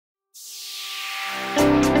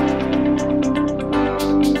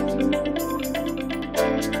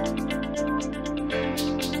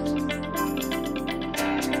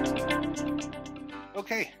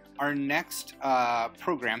our next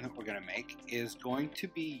program that we're going to make is going to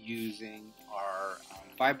be using our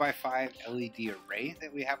 5x5 LED array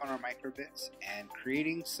that we have on our microbits and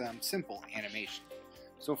creating some simple animation.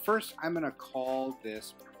 So first I'm going to call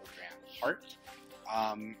this program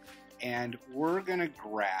Heart, and we're going to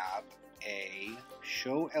grab a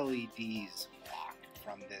Show LEDs block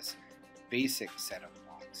from this basic set of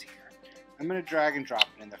blocks here. I'm going to drag and drop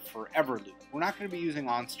it in the forever loop. We're not going to be using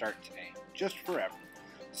onStart today, just forever.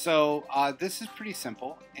 So this is pretty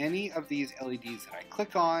simple. Any of these LEDs that I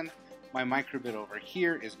click on, my microbit over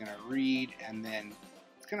here is going to read, and then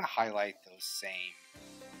it's going to highlight those same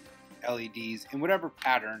LEDs in whatever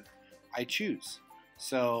pattern I choose.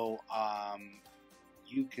 So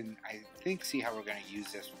you can, I think, see how we're going to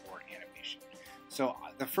use this for animation. So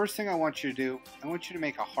the first thing I want you to do, I want you to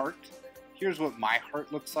make a heart. Here's what my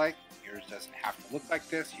heart looks like. Yours doesn't have to look like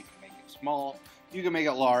this. You can make it small, you can make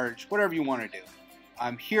it large, whatever you want to do.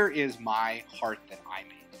 Here is my heart that I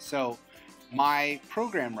made. So my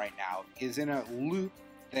program right now is in a loop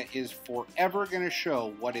that is forever going to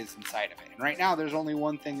show what is inside of it. And right now there's only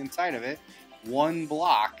one thing inside of it, one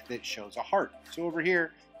block that shows a heart. So over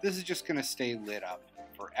here, this is just going to stay lit up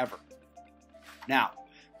forever. Now,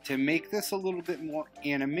 to make this a little bit more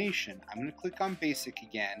animation, I'm going to click on Basic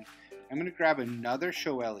again. I'm going to grab another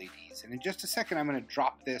Show LEDs, and in just a second I'm going to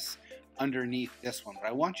drop this underneath this one. But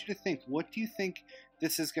I want you to think, what do you think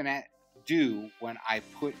this is going to do when I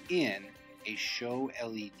put in a Show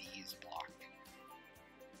LEDs block?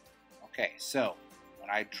 Okay, so when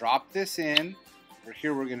I drop this in, over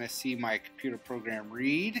here we're going to see my computer program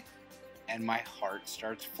read, and my heart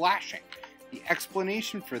starts flashing. The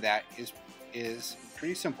explanation for that is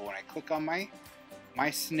pretty simple. When I click on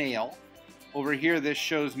my snail, over here this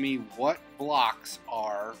shows me what blocks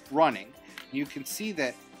are running. You can see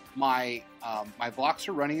that my blocks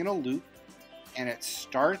are running in a loop, and it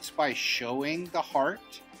starts by showing the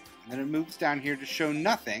heart, and then it moves down here to show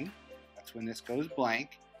nothing. That's when this goes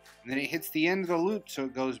blank, and then it hits the end of the loop, so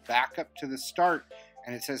it goes back up to the start,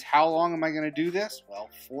 and it says, how long am I going to do this? Well,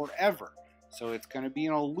 forever. So it's going to be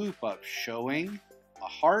in a loop of showing a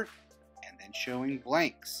heart and then showing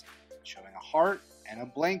blanks, showing a heart and a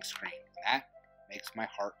blank screen. That makes my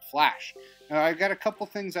heart flash. Now I've got a couple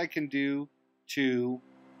things I can do to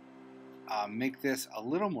make this a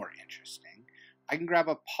little more interesting. I can grab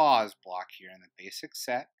a pause block here in the basic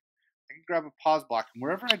set. I can grab a pause block, and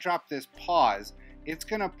wherever I drop this pause, it's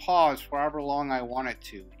going to pause for however long I want it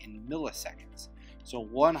to in milliseconds. So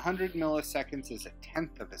 100 milliseconds is a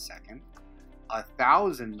tenth of a second.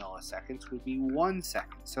 1,000 milliseconds would be 1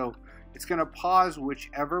 second. So it's going to pause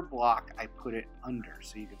whichever block I put it under.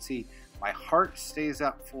 So you can see my heart stays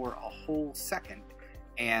up for a whole second,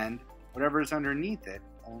 and whatever's underneath it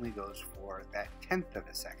only goes for that tenth of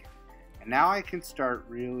a second. And now I can start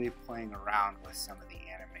really playing around with some of the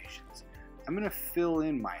animations. I'm going to fill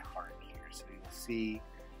in my heart here, so you'll see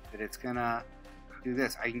that it's going to do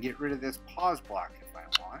this. I can get rid of this pause block if I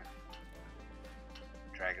want.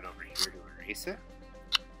 Drag it over here to erase it.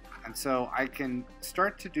 And so I can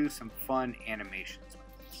start to do some fun animations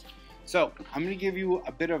with this. So I'm going to give you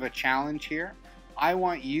a bit of a challenge here. I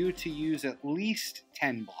want you to use at least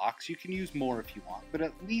 10 blocks. You can use more if you want, but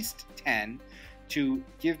at least 10 to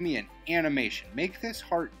give me an animation. Make this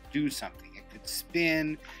heart do something. It could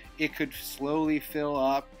spin, it could slowly fill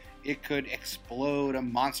up, it could explode, a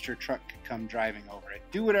monster truck could come driving over it.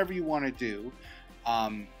 Do whatever you want to do,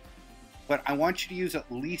 but I want you to use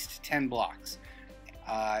at least 10 blocks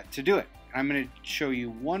to do it. And I'm going to show you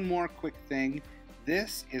one more quick thing.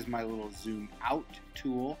 This is my little zoom out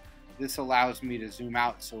tool. This allows me to zoom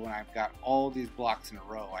out, so when I've got all these blocks in a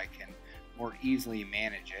row, I can more easily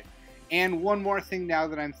manage it. And one more thing now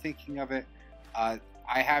that I'm thinking of it, I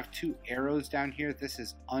have two arrows down here. This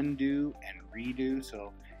is undo and redo.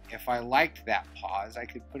 So if I liked that pause, I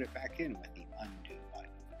could put it back in with the undo button.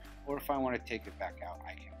 Or if I want to take it back out,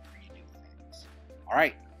 I can redo things. All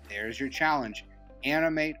right, there's your challenge.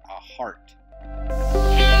 Animate a heart.